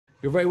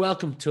You're very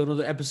welcome to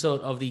another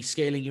episode of the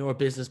Scaling Your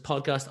Business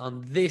podcast.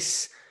 On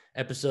this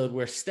episode,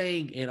 we're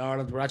staying in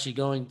Ireland. We're actually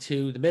going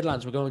to the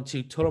Midlands. We're going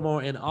to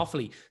Tullamore in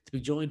Offaly to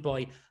be joined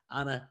by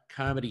Anna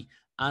Carmody.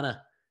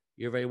 Anna,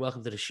 you're very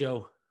welcome to the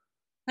show.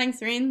 Thanks,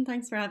 Rian.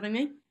 Thanks for having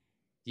me.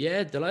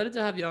 Yeah, delighted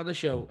to have you on the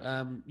show.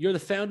 You're the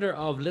founder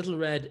of Little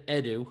Red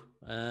Edu,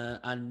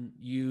 and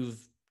you've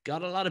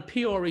got a lot of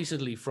PR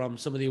recently from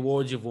some of the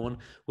awards you've won.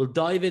 We'll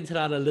dive into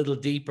that a little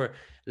deeper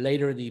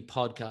later in the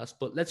podcast,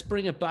 but let's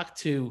bring it back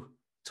to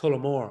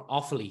Tullamore,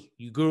 Offaly.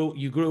 You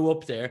grew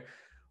up there.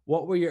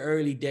 What were your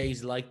early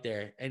days like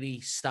there? Any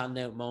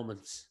standout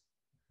moments?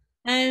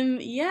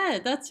 Yeah,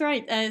 that's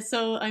right.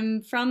 So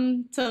I'm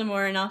from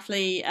Tullamore in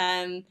Offaly,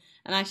 and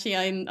actually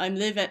I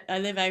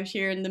live out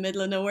here in the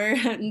middle of nowhere,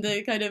 in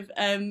the kind of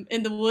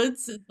in the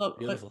woods.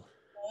 Beautiful.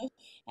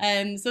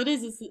 So it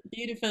is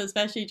beautiful,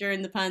 especially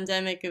during the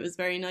pandemic. It was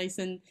very nice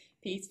and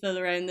peaceful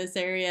around this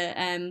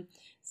area.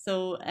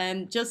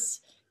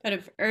 Just kind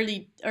of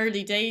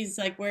early days,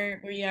 like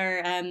where we are.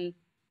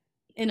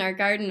 In our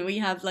garden we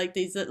have like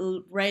these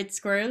little red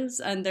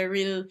squirrels, and they're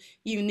real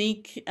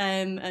unique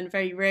and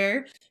very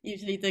rare.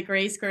 Usually the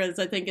gray squirrels,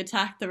 I think,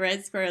 attack the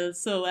red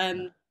squirrels.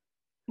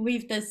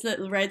 We've this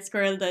little red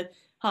squirrel that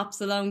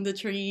hops along the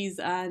trees,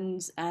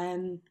 and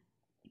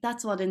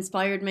that's what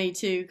inspired me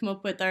to come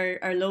up with our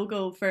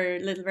logo for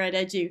Little Red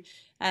Edu.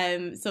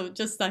 So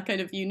just that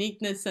kind of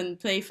uniqueness and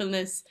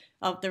playfulness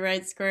of the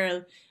red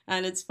squirrel.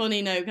 And it's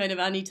funny now, kind of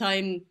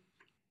anytime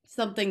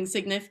something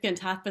significant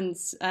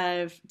happens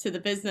to the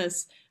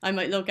business, I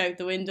might look out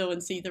the window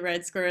and see the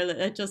red squirrel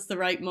at just the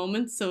right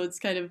moment. So it's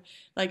kind of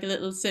like a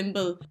little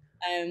symbol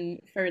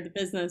for the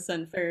business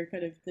and for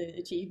kind of the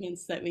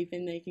achievements that we've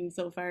been making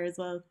so far as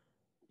well.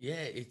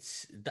 Yeah,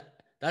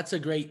 that's a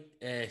great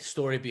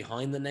story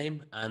behind the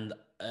name, and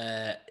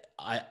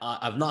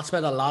I've not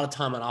spent a lot of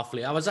time in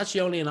Offaly. I was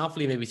actually only in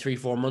Offaly maybe 3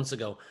 4 months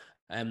ago,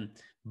 um,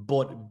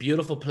 but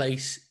beautiful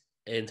place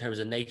in terms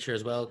of nature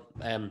as well.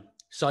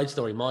 Side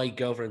story: my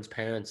girlfriend's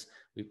parents.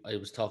 I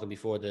was talking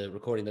before the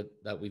recording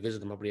that we visit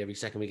them probably every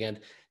second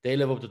weekend. They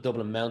live up the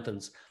Dublin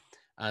Mountains,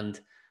 and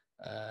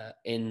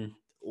in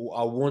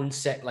a one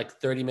set like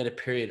 30-minute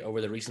period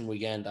over the recent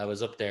weekend, I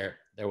was up there.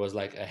 There was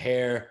like a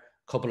hare,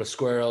 couple of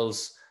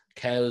squirrels,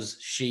 cows,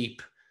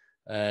 sheep,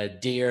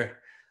 deer,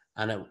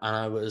 and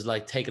I was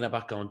like taken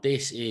aback, going,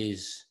 "This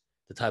is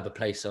the type of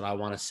place that I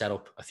want to set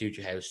up a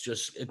future house."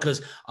 Just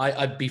because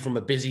I'd be from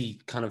a busy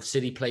kind of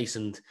city place,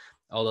 and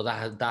although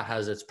that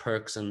has its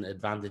perks and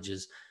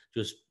advantages,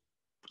 just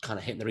kind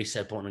of hitting the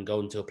reset button and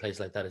going to a place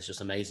like that is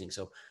just amazing.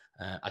 So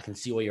I can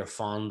see why you're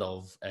fond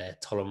of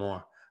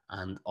Tullamore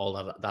and all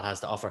that has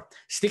to offer.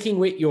 Sticking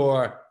with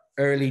your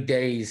early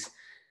days,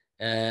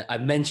 I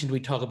mentioned we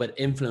talk about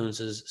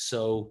influences.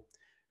 So,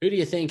 who do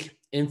you think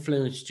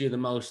influenced you the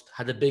most,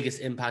 had the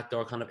biggest impact,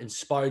 or kind of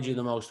inspired you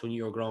the most when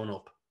you were growing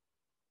up?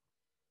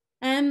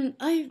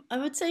 I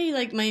would say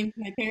like my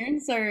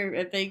parents are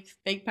a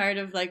big part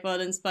of like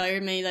what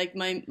inspired me. Like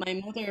my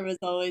mother was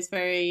always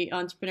very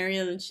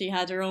entrepreneurial, and she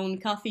had her own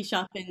coffee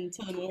shop in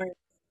Tullamore.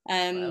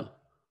 Um, Wow.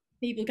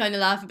 People kind of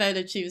laugh about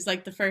it. She was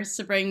like the first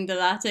to bring the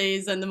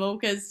lattes and the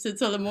mochas to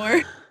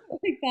Tullamore,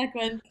 like back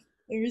when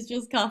there was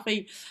just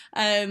coffee.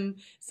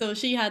 So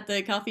she had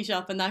the coffee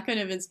shop, and that kind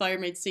of inspired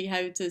me to see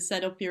how to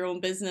set up your own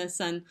business.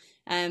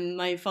 And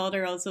my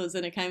father also is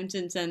an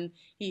accountant, and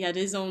he had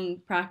his own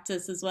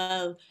practice as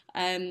well.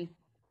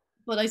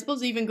 But I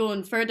suppose even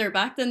going further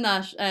back than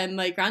that,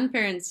 my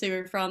grandparents, who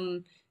were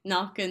from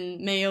Knock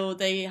and Mayo,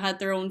 they had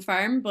their own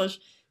farm, but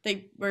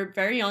they were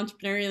very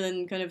entrepreneurial,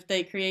 and kind of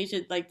they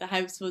created, like, the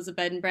house was a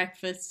bed and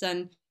breakfast,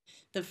 and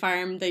the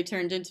farm they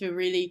turned into a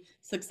really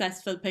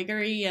successful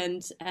piggery.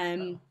 And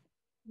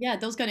yeah,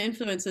 those kind of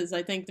influences,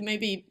 I think,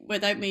 maybe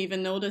without me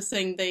even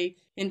noticing, they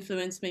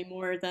influenced me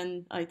more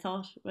than I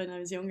thought when I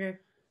was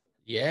younger.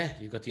 Yeah,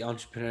 you've got the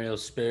entrepreneurial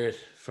spirit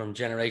from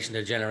generation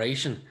to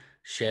generation.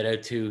 Shout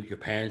out to your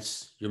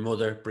parents, your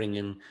mother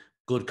bringing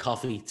good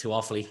coffee to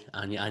Offaly,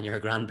 and your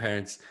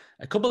grandparents.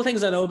 A couple of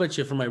things I know about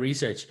you from my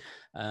research.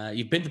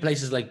 You've been to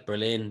places like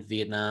Berlin,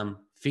 Vietnam,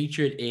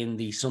 featured in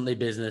the Sunday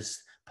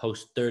Business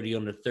Post 30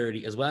 Under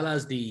 30, as well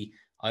as the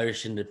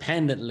Irish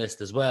Independent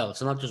list as well.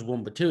 So not just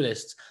one, but two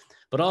lists.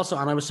 But also,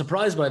 and I was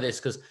surprised by this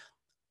because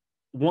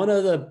one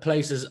of the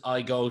places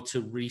I go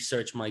to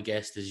research my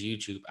guest is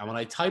YouTube. And when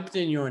I typed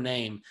in your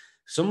name,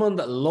 someone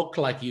that looked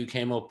like you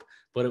came up,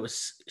 but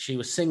she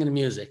was singing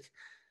music.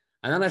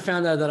 And then I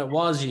found out that it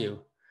was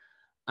you.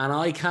 And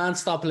I can't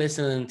stop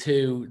listening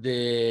to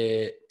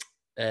the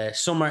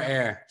Summer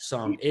Air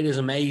song. It is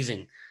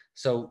amazing.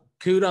 So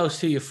kudos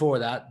to you for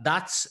that.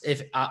 That's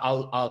if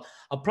I'll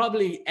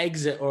probably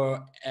exit,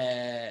 or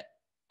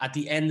at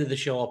the end of the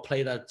show I'll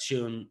play that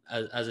tune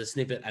as a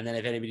snippet, and then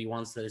if anybody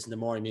wants to listen to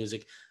more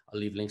music, I'll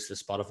leave links to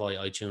Spotify,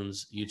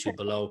 iTunes, YouTube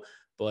below.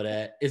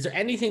 But is there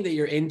anything that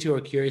you're into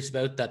or curious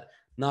about that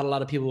not a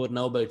lot of people would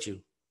know about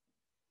you?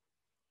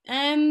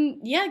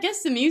 Yeah, I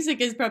guess the music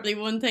is probably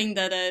one thing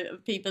that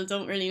people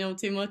don't really know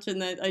too much,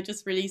 and that I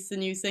just released a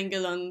new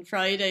single on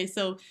Friday,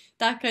 so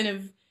that kind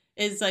of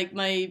is like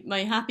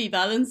my happy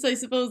balance, I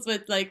suppose,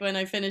 with like when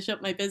I finish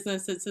up my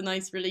business, it's a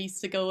nice release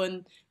to go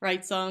and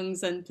write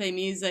songs and play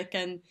music,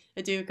 and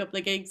I do a couple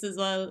of gigs as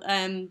well.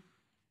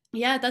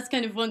 Yeah, that's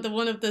kind of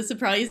one of the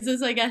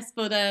surprises, I guess.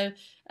 But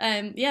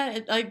yeah,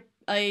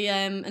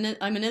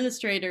 I'm an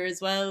illustrator as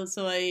well,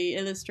 so I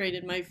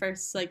illustrated my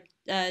first like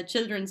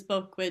children's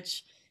book,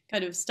 which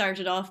kind of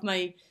started off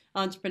my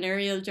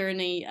entrepreneurial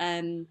journey.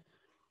 And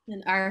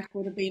art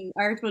would have been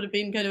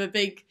kind of a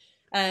big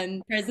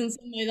presence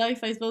in my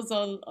life, I suppose,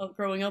 all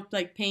growing up,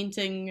 like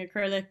painting,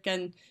 acrylic,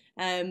 and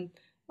um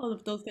all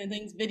of those kind of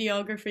things,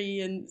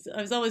 videography, and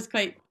I was always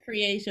quite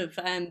creative.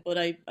 But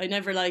I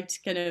never liked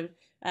kind of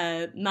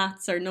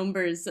maths or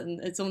numbers, and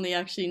it's only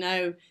actually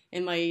now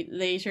in my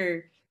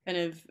later kind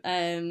of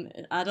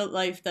adult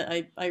life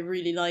that I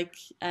really like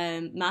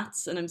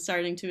maths, and I'm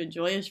starting to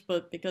enjoy it,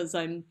 but because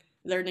I'm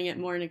learning it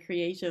more in a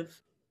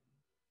creative,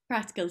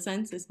 practical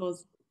sense, I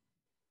suppose.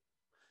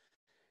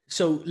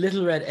 So,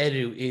 Little Red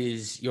Edu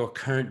is your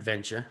current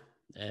venture.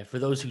 For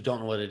those who don't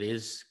know what it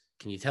is,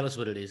 can you tell us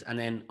what it is? And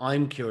then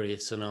I'm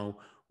curious to know,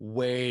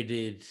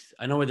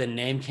 I know where the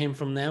name came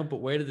from now,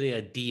 but where did the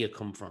idea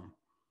come from?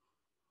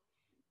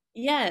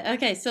 Yeah,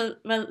 okay. So,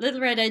 well,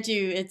 Little Red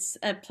Edu, it's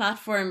a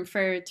platform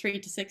for 3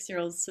 to 6 year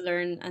olds to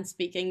learn and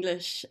speak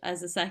English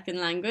as a second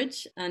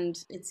language,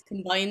 and it's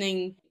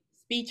combining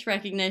speech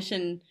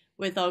recognition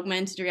with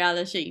augmented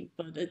reality,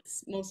 but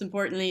it's most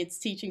importantly, it's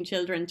teaching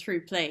children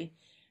through play.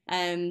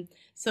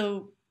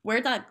 So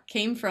where that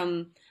came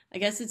from, I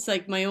guess it's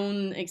like my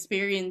own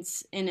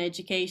experience in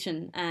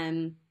education.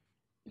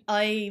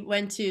 I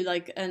went to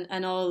like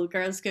an all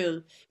girls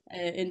school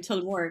in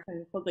Tullamore,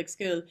 kind of public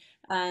school,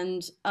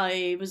 and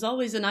I was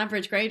always an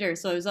average grader,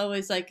 so I was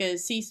always like a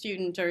C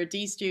student or a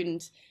D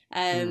student.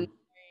 Hmm.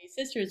 My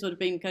sisters would have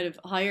been kind of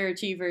higher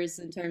achievers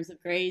in terms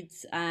of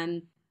grades,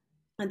 and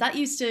that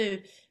used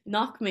to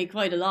knock me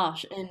quite a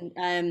lot.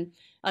 And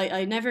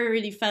I never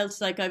really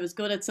felt like I was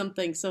good at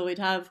something, so we'd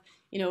have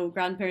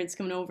grandparents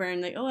coming over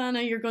and like, oh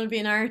Anna, you're going to be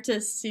an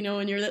artist, in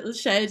your little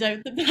shed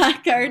out the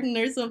back garden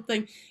or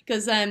something,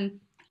 because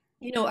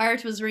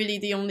art was really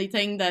the only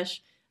thing that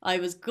I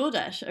was good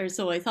at, or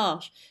so I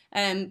thought.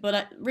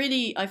 But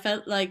I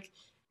felt like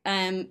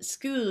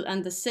school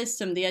and the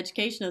system, the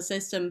educational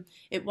system,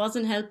 it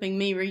wasn't helping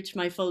me reach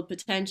my full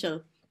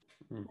potential.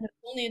 Hmm. It was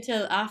only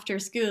until after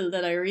school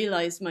that I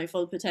realized my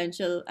full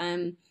potential.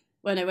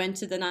 When I went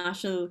to the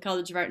National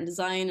College of Art and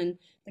Design, and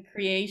the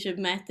creative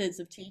methods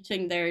of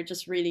teaching there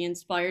just really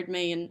inspired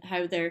me, and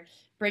how they're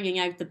bringing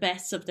out the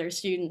best of their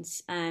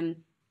students.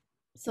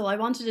 So I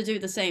wanted to do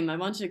the same. I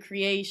wanted to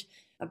create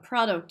a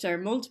product or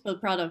multiple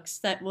products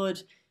that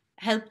would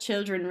help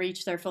children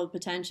reach their full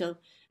potential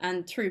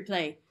and through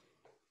play.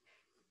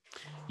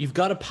 You've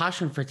got a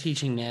passion for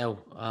teaching now.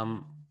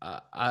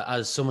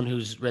 As someone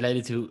who's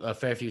related to a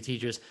fair few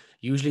teachers,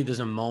 usually there's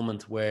a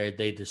moment where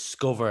they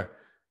discover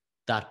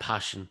that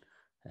passion.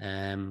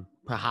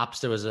 Perhaps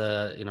there was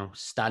a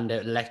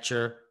standout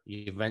lecture.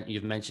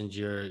 You've mentioned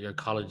your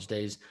college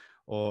days,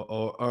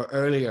 or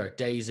earlier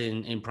days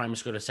in primary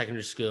school or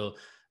secondary school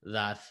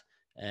that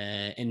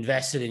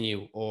invested in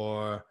you,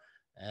 or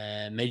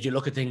made you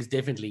look at things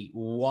differently.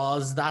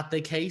 Was that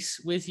the case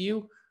with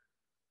you?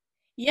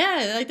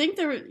 Yeah, I think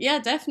yeah,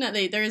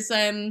 definitely. There's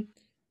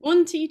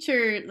one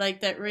teacher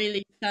like that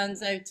really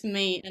stands out to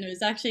me, and it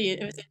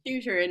was a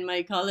tutor in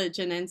my college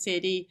in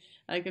NCAD.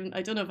 I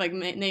don't know if I can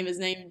name his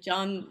name.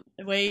 John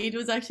Wade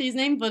was actually his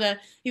name, but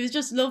he was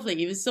just lovely.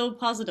 He was so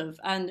positive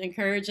and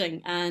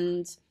encouraging,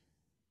 and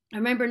I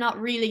remember not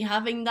really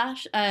having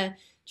that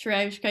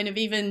throughout kind of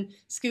even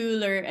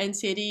school or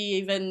NCAD,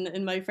 even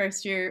in my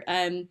first year.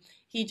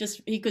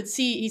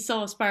 He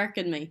saw a spark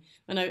in me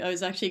when I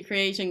was actually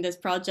creating this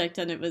project,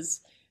 and it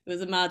was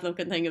a mad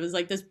looking thing. It was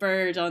like this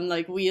bird on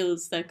like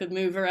wheels that could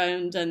move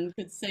around and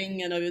could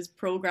sing, and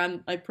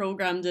I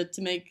programmed it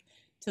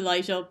to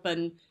light up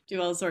and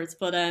do all sorts.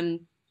 But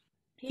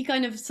he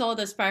kind of saw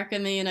the spark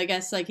in me, and I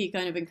guess like he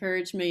kind of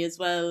encouraged me as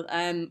well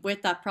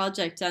with that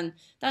project, and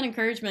that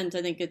encouragement,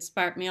 I think it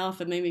sparked me off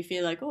and made me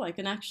feel like, oh, I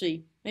can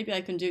actually, maybe I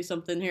can do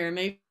something here,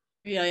 maybe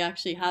I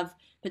actually have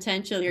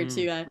potential here Mm.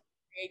 to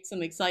create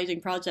some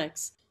exciting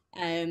projects.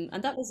 And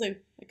that was a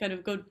kind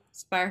of good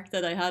spark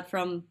that I had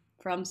from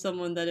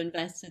someone that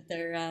invested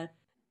their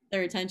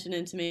attention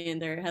into me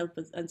and their help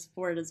and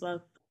support as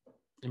well.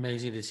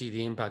 Amazing to see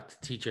the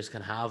impact teachers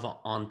can have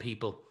on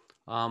people.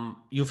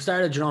 You've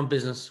started your own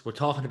business. We're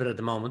talking about it at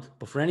the moment,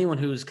 but for anyone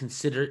who's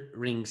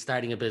considering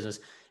starting a business,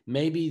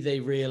 maybe they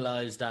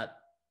realize that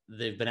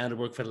they've been out of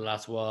work for the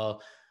last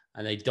while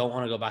and they don't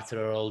want to go back to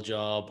their old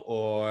job,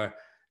 or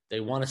they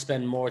want to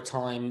spend more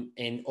time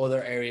in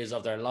other areas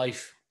of their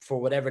life for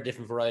whatever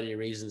different variety of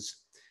reasons.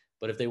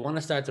 But if they want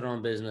to start their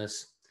own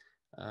business,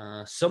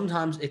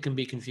 sometimes it can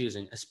be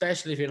confusing,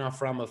 especially if you're not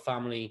from a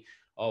family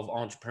of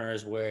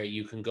entrepreneurs where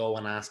you can go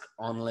and ask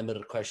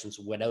unlimited questions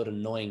without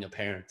annoying a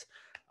parent.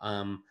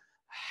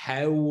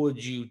 How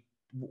would you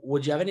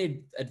have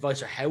any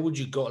advice, or how would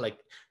you go, like,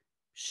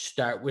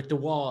 start with the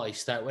why,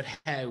 start with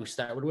how,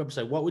 start with the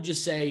website? What would you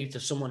say to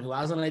someone who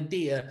has an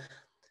idea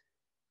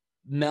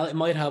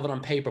might have it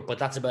on paper, but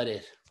that's about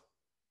it.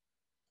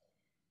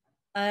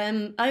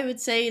 I would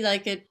say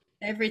like it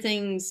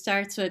everything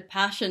starts with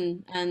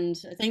passion, and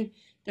I think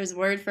there's a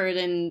word for it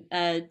in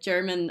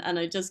German, and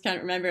I just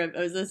can't remember. I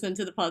was listening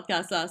to the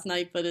podcast last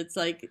night, but it's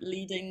like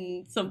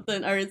leading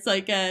something, or it's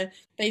like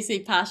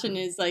basically passion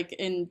is like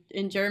in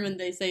German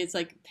they say it's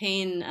like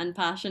pain and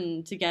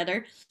passion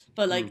together,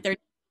 but like Mm. there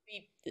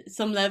be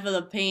some level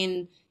of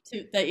pain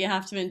to that you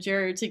have to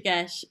endure to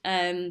get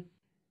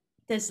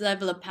this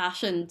level of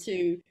passion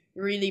to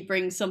really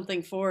bring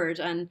something forward.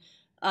 And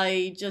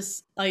I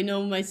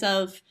know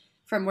myself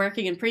from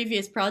working in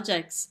previous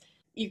projects,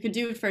 you can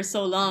do it for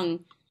so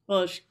long,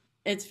 but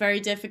it's very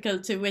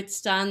difficult to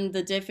withstand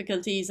the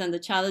difficulties and the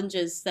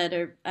challenges that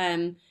are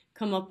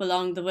come up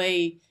along the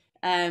way,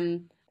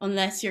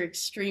 unless you're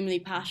extremely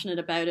passionate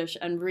about it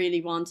and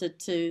really want it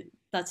to.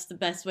 That's the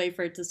best way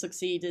for it to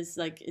succeed. Is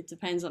like it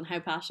depends on how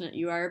passionate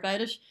you are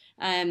about it.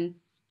 Um,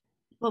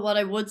 but what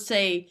I would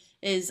say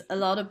is a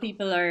lot of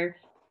people are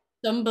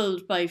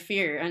stumbled by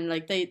fear, and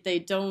like they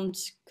don't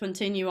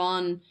continue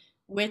on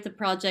with the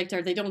project,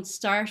 or they don't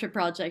start a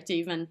project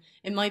even.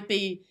 It might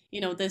be,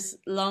 this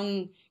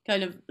long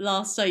kind of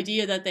lost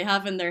idea that they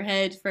have in their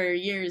head for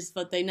years,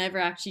 but they never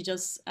actually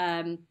just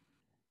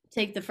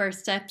take the first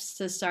steps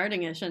to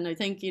starting it. And I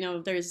think,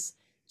 there's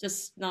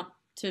just not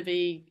to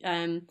be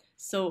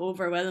so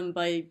overwhelmed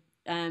by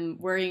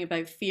worrying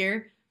about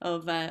fear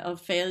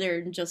of failure,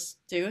 and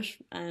just do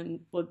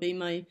it. Would be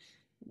my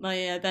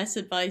best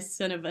advice.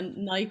 Kind of a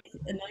Nike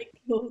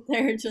quote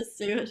there. Just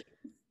do it.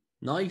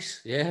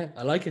 Nice. Yeah,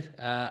 I like it.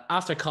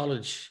 After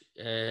college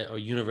or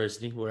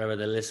university, wherever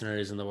the listener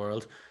is in the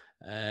world,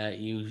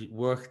 you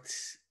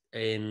worked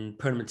in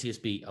Permanent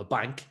TSB, a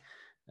bank,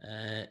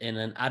 in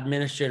an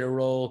administrator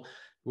role,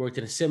 worked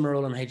in a similar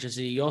role in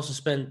HSE. You also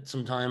spent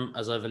some time,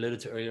 as I've alluded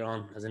to earlier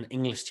on, as an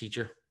English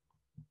teacher.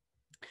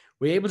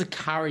 Were you able to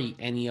carry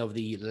any of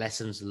the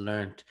lessons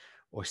learned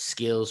or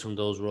skills from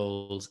those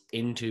roles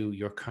into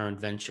your current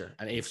venture?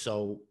 And if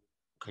so,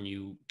 can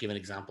you give an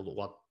example of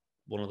what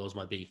one of those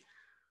might be?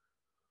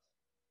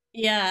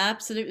 Yeah,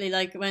 absolutely.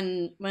 Like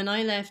when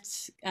I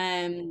left,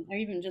 or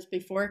even just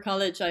before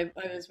college, I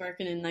was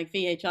working in like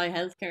VHI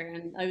healthcare,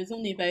 and I was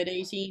only about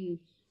 18,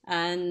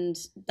 and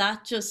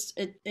that just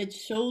it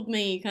showed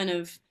me kind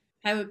of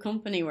how a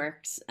company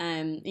works,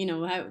 how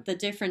the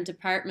different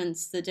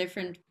departments, the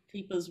different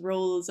people's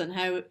roles, and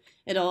how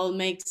it all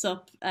makes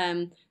up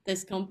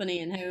this company,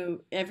 and how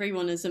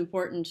everyone is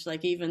important.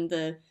 Like even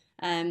the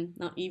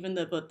not even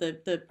the but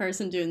the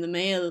person doing the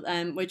mail,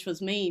 which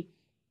was me,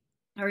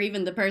 or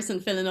even the person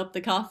filling up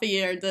the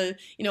coffee, or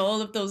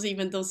all of those,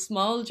 even those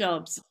small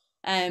jobs,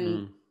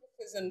 Mm.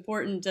 as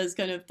important as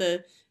kind of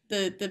the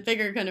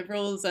bigger kind of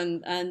roles.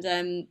 And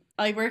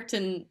I worked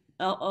in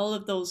all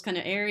of those kind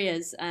of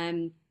areas.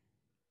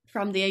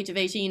 From the age of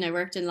 18, I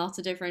worked in lots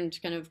of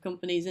different kind of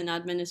companies in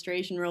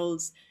administration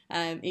roles,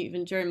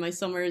 even during my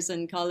summers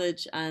in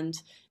college, and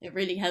it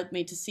really helped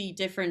me to see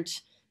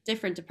different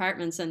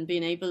departments, and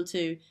being able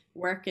to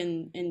work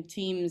in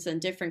teams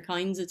and different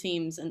kinds of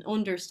teams, and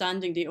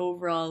understanding the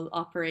overall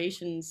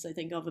operations, I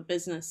think, of a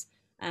business.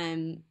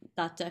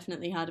 That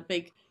definitely had a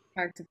big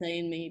part to play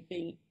in me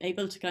being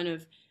able to kind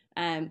of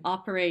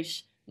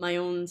operate my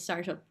own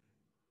startup.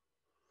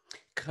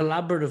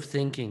 Collaborative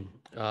thinking,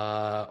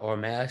 or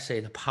may I say,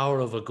 the power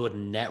of a good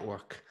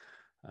network.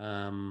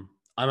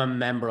 I'm a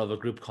member of a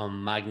group called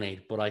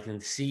Magnate, but I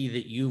can see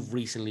that you've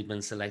recently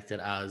been selected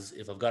as,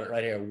 if I've got it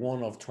right here,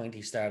 one of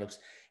 20 startups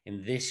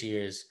in this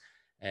year's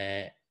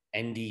uh,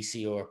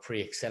 NDC or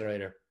Pre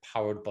Accelerator,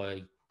 powered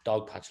by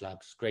Dogpatch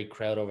Labs. Great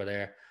crowd over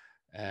there.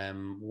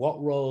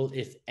 What role,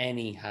 if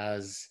any,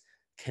 has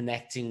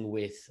connecting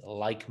with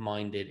like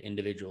minded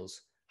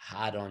individuals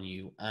had on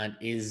you? And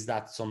is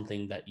that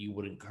something that you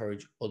would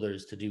encourage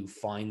others to do?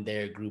 Find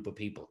their group of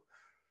people?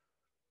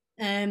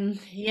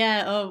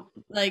 Yeah, oh,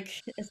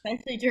 like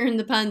especially during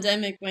the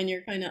pandemic when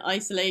you're kind of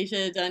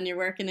isolated and you're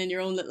working in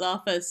your own little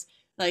office,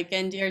 like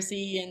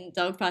NDRC and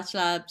Dogpatch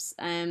Labs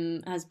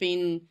has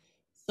been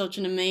such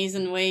an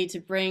amazing way to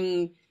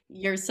bring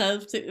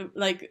yourself to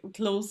like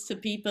close to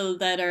people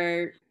that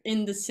are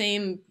in the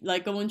same,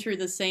 like going through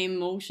the same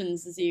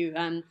motions as you.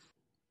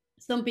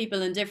 Some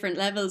people in different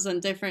levels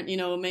and different,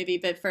 maybe a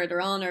bit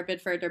further on or a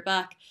bit further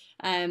back.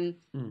 Um,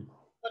 Hmm.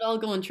 but all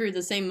going through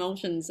the same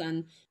motions,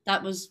 and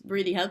that was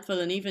really helpful.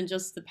 And even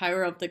just the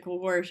power of the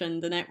cohort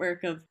and the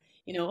network of,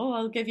 oh,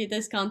 I'll give you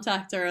this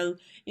contact, or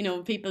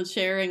I'll, people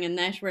sharing and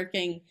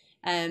networking,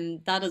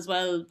 that as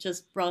well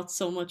just brought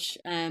so much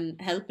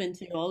help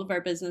into all of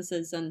our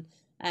businesses. And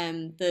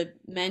the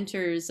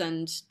mentors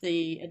and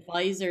the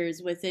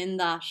advisors within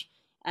that,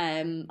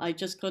 I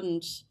just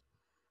couldn't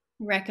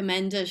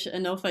recommend it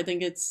enough. I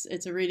think it's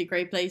a really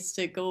great place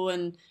to go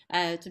and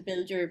to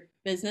build your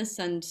business,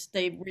 and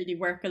they really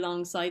work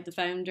alongside the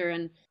founder,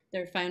 and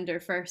their founder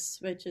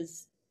first, which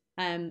is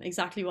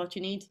exactly what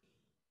you need.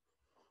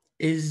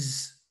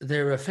 Is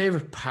there a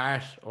favorite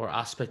part or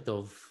aspect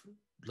of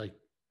like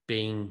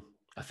being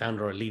a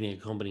founder or leading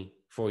a company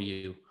for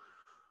you?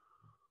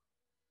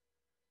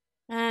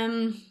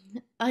 Um,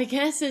 I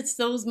guess it's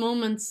those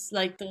moments,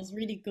 like those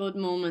really good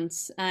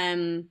moments,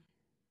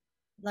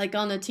 like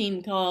on a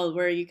team call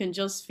where you can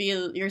just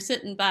feel you're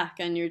sitting back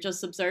and you're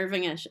just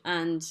observing it,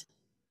 and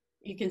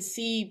you can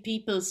see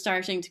people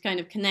starting to kind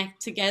of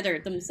connect together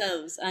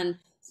themselves and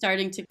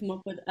starting to come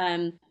up with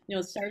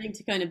starting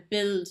to kind of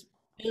build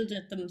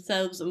it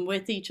themselves and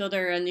with each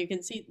other, and you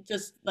can see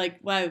just like,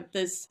 wow,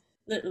 this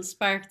little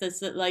spark,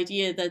 this little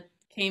idea that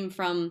came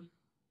from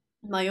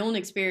my own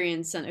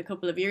experience and a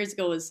couple of years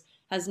ago is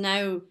has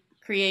now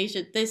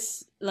created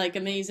this like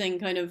amazing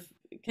kind of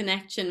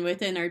connection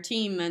within our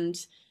team.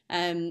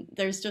 And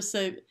there's just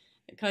a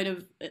kind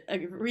of a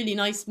really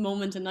nice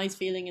moment, a nice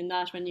feeling in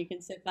that when you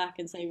can sit back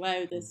and say,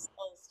 wow, this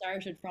all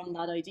started from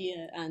that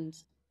idea and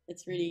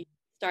it's really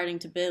starting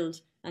to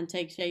build and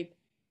take shape.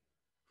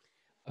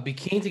 I'd be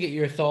keen to get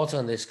your thoughts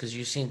on this because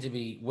you seem to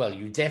be, well,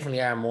 you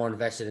definitely are more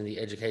invested in the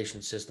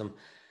education system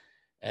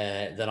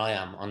than I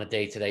am on a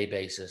day-to-day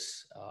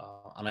basis.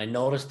 And I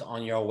noticed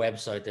on your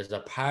website there's a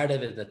part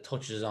of it that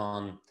touches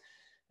on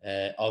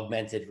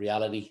augmented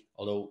reality,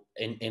 although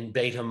in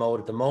beta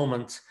mode at the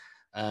moment.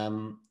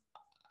 Um,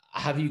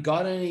 have you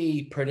got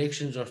any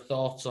predictions or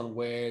thoughts on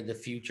where the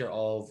future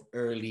of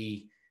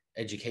early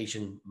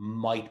education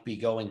might be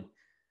going?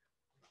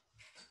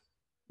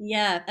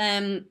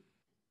 Yeah,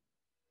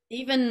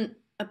 even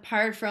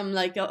apart from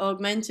like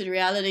augmented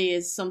reality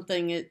is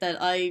something that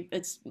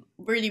it's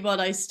really what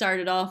I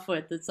started off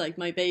with. It's like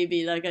my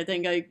baby. Like I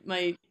think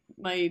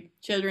my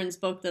children's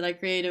book that I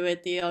created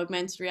with the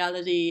augmented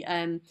reality,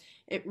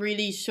 it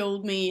really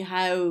showed me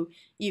how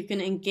you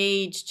can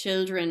engage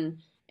children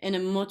in a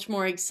much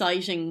more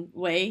exciting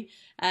way.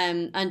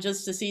 And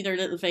just to see their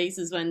little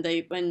faces when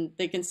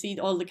they can see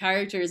all the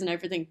characters and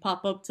everything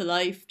pop up to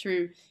life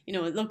through,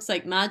 it looks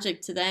like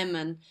magic to them.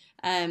 And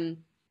um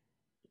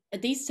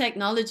these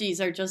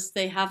technologies are just,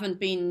 they haven't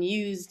been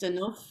used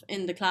enough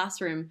in the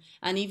classroom,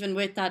 and even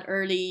with that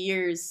early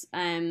years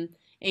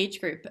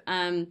age group,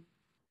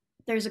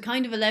 there's a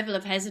kind of a level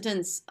of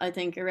hesitance, I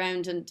think,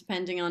 around, and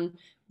depending on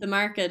the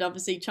market.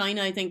 Obviously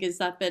China, I think, is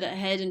that bit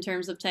ahead in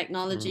terms of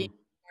technology, Mm.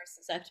 more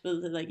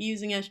susceptible to like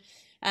using it.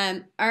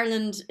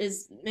 Ireland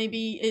is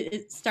maybe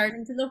it's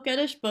starting to look at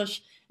it, but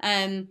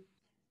um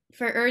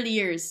for early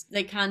years,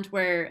 they can't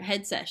wear a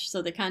headset, so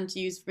they can't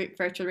use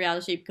virtual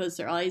reality because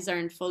their eyes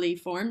aren't fully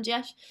formed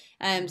yet.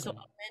 So Okay.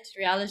 augmented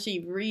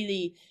reality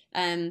really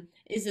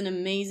is an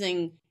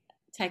amazing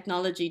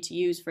technology to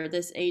use for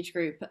this age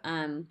group.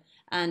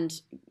 And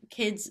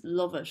kids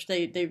love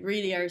it. They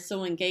really are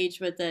so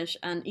engaged with it,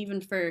 and even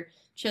for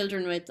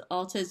children with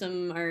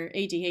autism or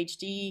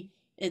ADHD,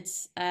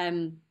 it's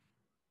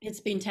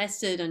been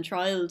tested and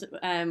trialed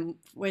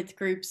with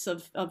groups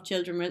of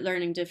children with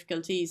learning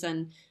difficulties,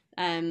 and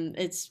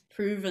it's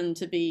proven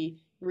to be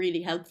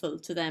really helpful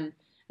to them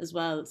as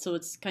well. So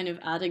it's kind of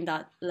adding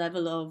that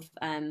level of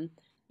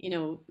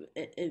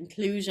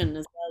inclusion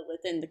as well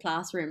within the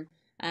classroom,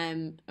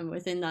 and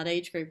within that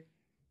age group.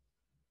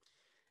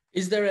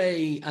 Is there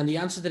and the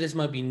answer to this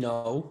might be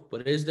no,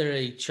 but is there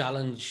a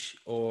challenge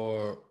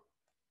or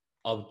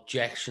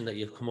objection that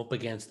you've come up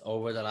against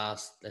over the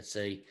last, let's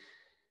say,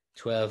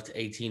 12 to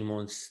 18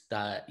 months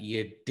that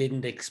you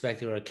didn't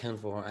expect or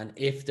account for? And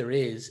if there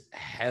is,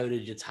 how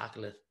did you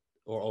tackle it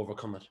or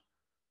overcome it?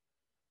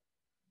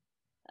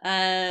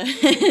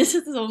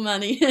 So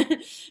many,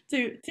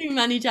 too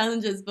many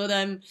challenges. But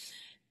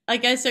I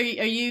guess are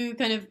you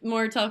kind of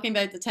more talking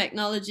about the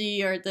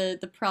technology or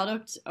the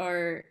product,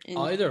 or in?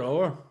 Either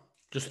or,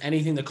 just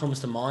anything that comes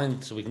to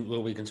mind, so we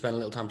can spend a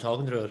little time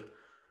talking through it.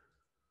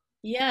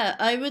 Yeah,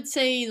 I would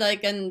say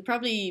like, and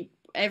probably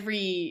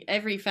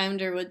every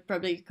founder would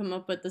probably come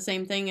up with the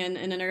same thing in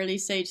an early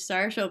stage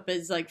startup,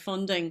 is like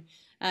funding,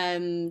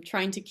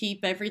 trying to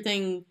keep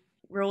everything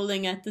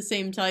rolling at the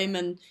same time.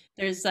 And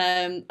there's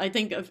I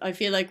think I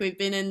feel like we've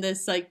been in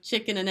this like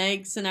chicken and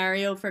egg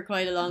scenario for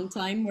quite a long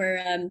time,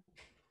 where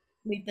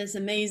we've this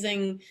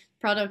amazing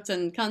product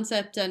and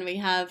concept, and we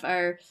have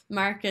our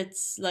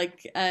markets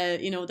like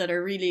that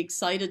are really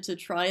excited to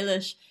trial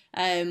it,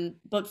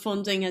 but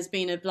funding has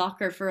been a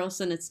blocker for us,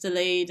 and it's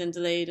delayed and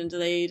delayed and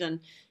delayed. And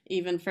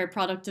even for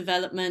product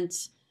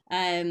development,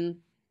 um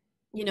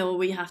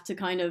we have to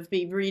kind of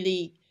be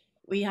really,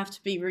 we have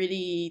to be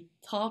really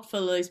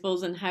thoughtful, I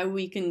suppose, on how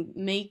we can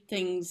make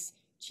things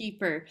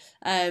cheaper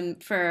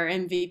for our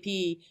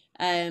MVP,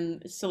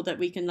 so that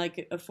we can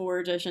like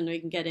afford it and we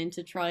can get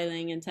into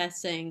trialing and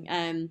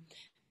testing.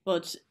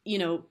 But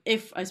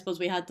if I suppose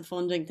we had the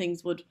funding,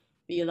 things would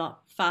be a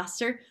lot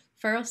faster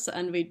for us,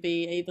 and we'd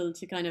be able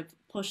to kind of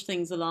push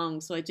things along.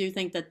 So I do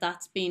think that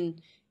that's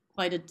been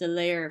quite a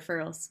delayer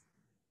for us.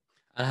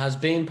 And has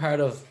been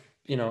part of,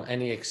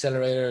 any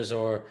accelerators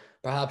or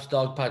perhaps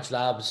Dogpatch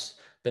Labs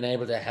been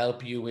able to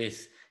help you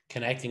with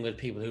connecting with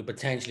people who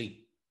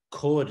potentially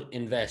could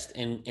invest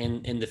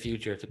in the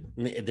future,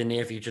 the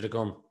near future to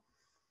come?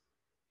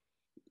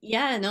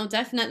 Yeah, no,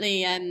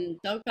 definitely.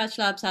 Dog Patch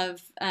Labs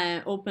have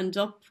opened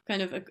up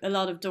kind of a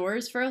lot of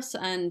doors for us,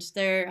 and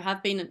there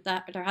has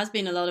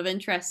been a lot of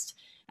interest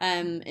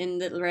in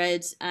Little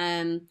Red.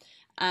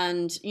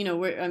 And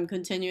I'm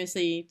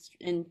continuously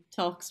in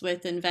talks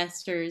with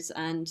investors,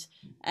 and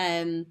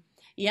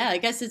yeah, I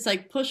guess it's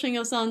like pushing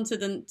us on to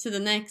the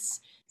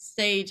next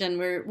stage, and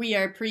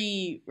we're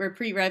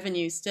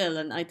pre-revenue still,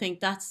 and I think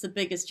that's the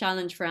biggest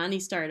challenge for any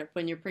startup.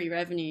 When you're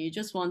pre-revenue, you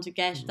just want to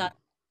get Mhm. that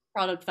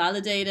product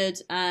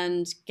validated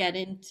and get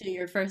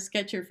your first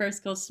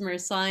customer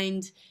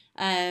signed,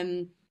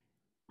 um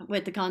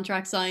with the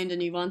contract signed,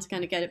 and you want to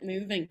kind of get it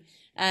moving.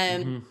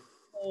 Mhm.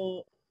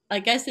 So I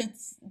guess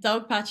it's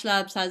Dog Patch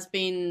Labs has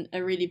been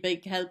a really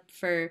big help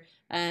for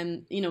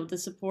the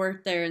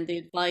support there and the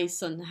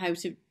advice on how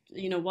to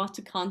what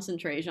to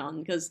concentrate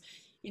on, because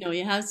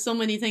you have so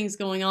many things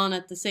going on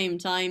at the same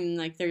time.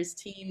 Like there's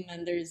team,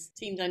 and there's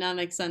team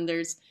dynamics, and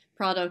there's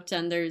product,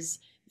 and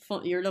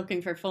you're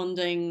looking for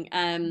funding.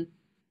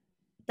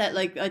 That,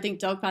 like, I think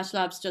Dog Patch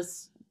Labs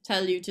just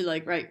tell you to,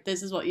 like, right,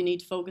 this is what you need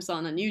to focus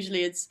on, and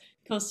usually it's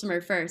customer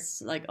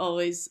first. Like,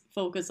 always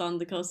focus on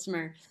the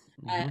customer.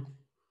 Uh, Mhm.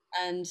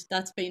 and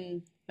that's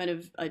been kind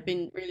of, I've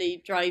been really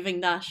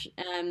driving that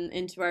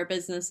into our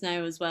business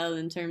now as well,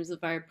 in terms of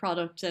our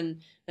product,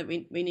 and that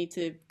we need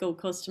to go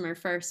customer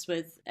first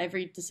with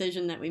every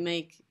decision that we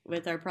make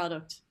with our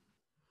product.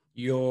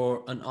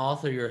 You're an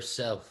author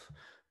yourself,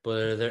 but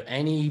are there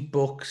any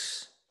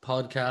books,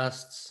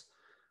 podcasts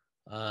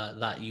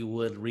that you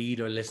would read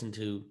or listen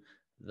to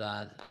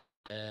that,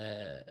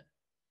 uh,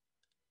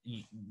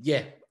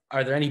 yeah,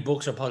 are there any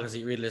books or podcasts that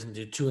you really listen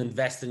to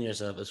invest in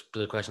yourself? Is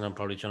the question I'm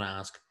probably trying to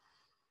ask.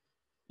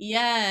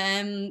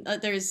 Yeah,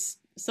 there's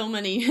so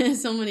many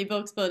so many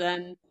books, but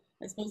I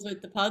suppose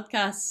with the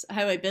podcast,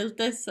 how I built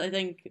this, I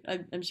think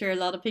I'm sure a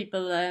lot of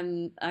people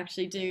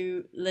actually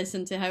do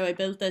listen to how I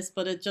built this,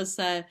 but it just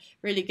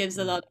really gives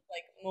a Mm. lot of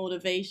like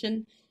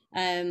motivation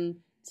um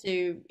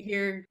to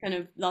hear kind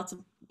of lots of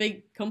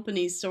big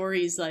companies'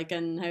 stories, like,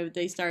 and how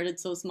they started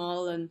so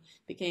small and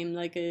became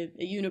like a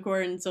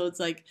unicorn. So it's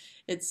like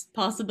it's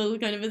possible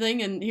kind of a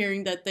thing, and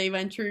hearing that they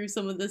went through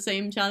some of the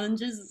same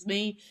challenges as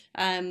me.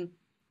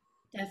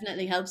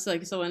 Definitely helps.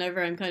 Like, so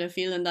whenever I'm kind of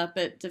feeling that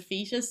bit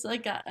defeatist,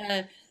 like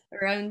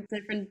around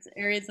different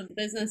areas of the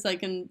business, I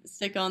can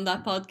stick on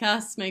that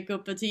podcast, make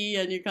up a tea,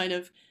 and you kind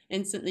of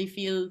instantly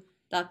feel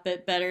that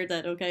bit better.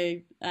 That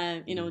okay,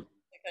 Mm. to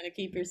kind of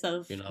keep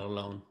yourself You're not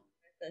alone.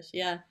 with it.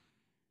 Yeah.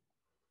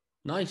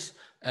 Nice.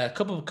 A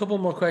couple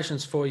more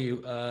questions for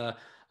you.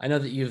 I know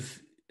that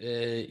you've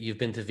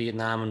been to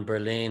Vietnam and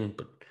Berlin,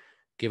 but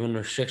given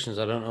restrictions,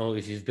 I don't know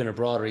if you've been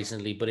abroad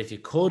recently. But if you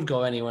could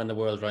go anywhere in the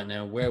world right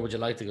now, where would you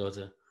like to go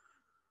to?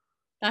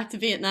 Back to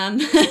Vietnam,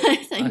 I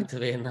Back think. to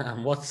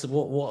Vietnam. What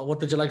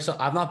did you like? So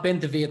I've not been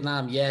to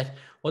Vietnam yet.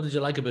 What did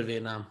you like about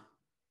Vietnam?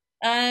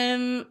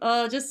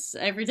 Oh, just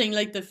everything,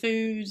 like the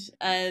food,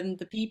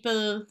 the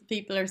people. The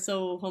people are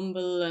so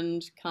humble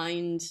and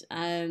kind,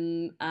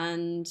 and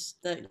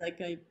that,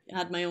 like, I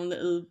had my own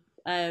little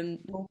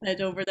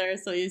moped over there,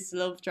 so I used to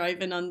love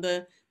driving on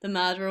the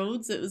mad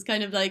roads. It was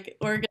kind of like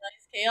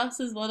organized chaos,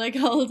 is what I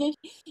called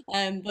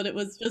it, but it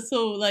was just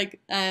so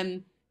like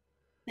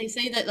they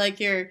say that like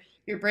your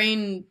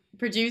brain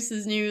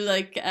produces new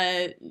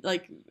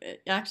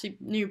actually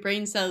new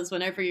brain cells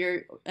whenever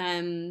you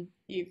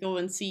go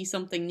and see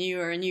something new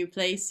or a new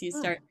place.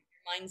 Oh. Your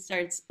mind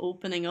starts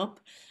opening up,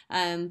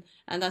 and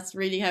that's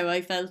really how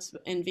I felt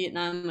in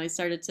Vietnam. I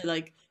started to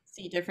like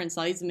see different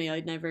sides of me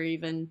I'd never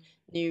even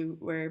knew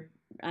where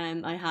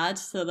I had.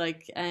 So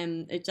like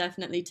it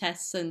definitely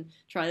tests and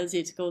trials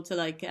you to go to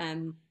like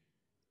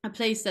a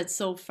place that's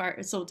so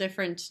far, so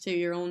different to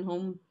your own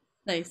home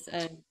place.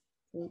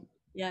 So,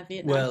 yeah,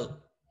 Vietnam. Well,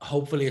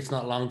 hopefully it's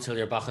not long till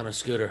you're back on a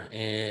scooter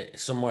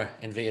somewhere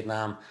in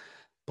Vietnam.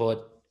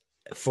 But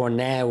for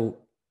now,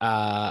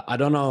 I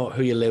don't know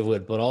who you live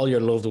with, but all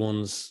your loved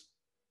ones,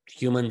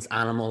 humans,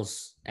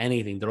 animals,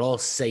 anything, they're all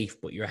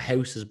safe. But your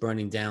house is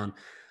burning down,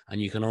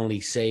 and you can only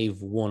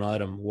save one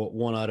item. What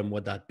one item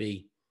would that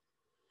be?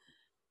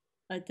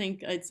 I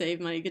think I'd save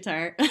my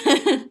guitar.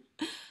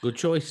 Good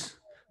choice.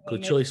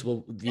 Good choice.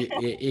 Well,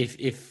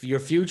 if your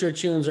future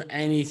tunes are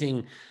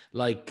anything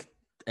like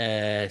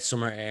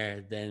Summer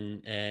Air,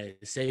 then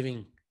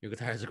saving your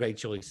guitar is a great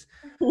choice.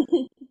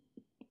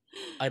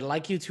 I'd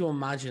like you to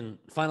imagine,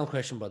 final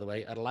question, by the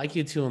way, I'd like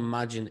you to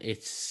imagine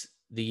it's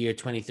the year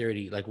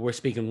 2030. Like we're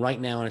speaking right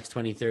now and it's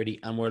 2030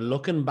 and we're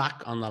looking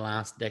back on the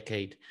last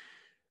decade.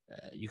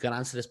 You can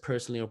answer this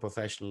personally or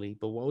professionally,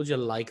 but what would you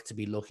like to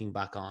be looking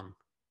back on?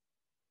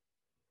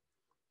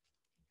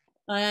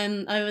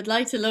 I would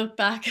like to look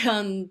back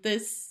on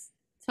this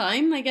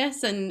time, I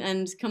guess,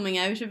 and coming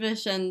out of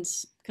it and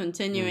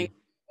continuing Mm,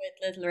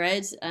 with Little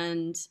Red,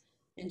 and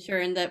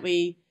ensuring that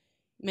we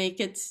make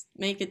it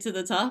to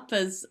the top.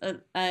 As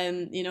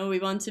we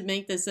want to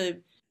make this a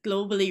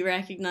globally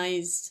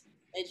recognized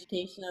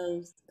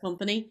educational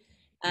company,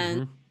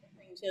 and mm-hmm.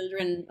 helping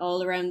children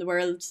all around the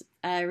world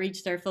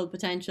reach their full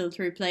potential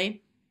through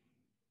play.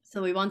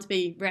 So we want to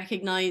be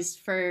recognized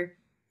for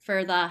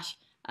that,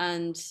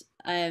 and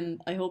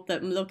I hope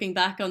that I'm looking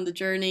back on the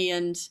journey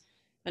and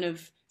kind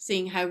of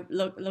seeing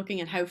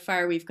looking at how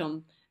far we've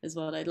come is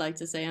what I'd like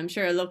to say. I'm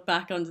sure I'll look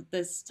back on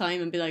this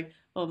time and be like,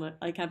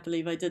 I can't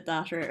believe I did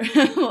that, or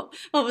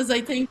what was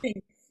I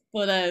thinking?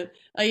 But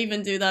I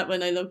even do that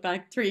when I look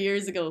back 3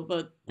 years ago.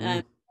 But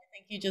Mm, I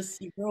think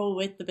you grow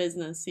with the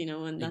business,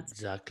 and that's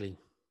exactly.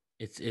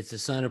 It's a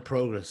sign of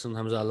progress.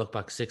 Sometimes I look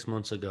back 6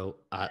 months ago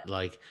at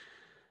like,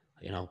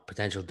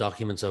 potential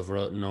documents I've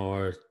written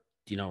or,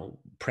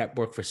 prep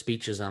work for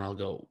speeches, and I'll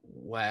go,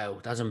 wow,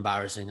 that's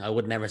embarrassing. I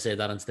would never say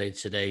that on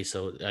stage today.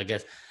 So I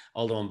guess,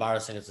 although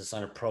embarrassing, it's a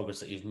sign of progress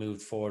that you've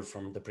moved forward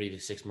from the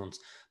previous 6 months.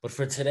 But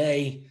for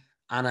today,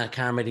 Anna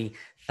Carmody,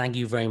 thank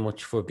you very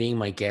much for being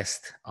my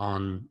guest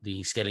on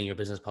the Scaling Your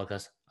Business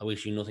podcast. I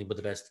wish you nothing but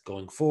the best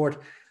going forward.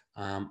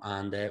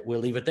 And we'll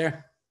leave it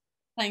there.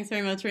 Thanks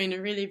very much,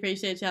 Rena. Really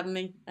appreciate you having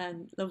me,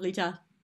 and lovely chat.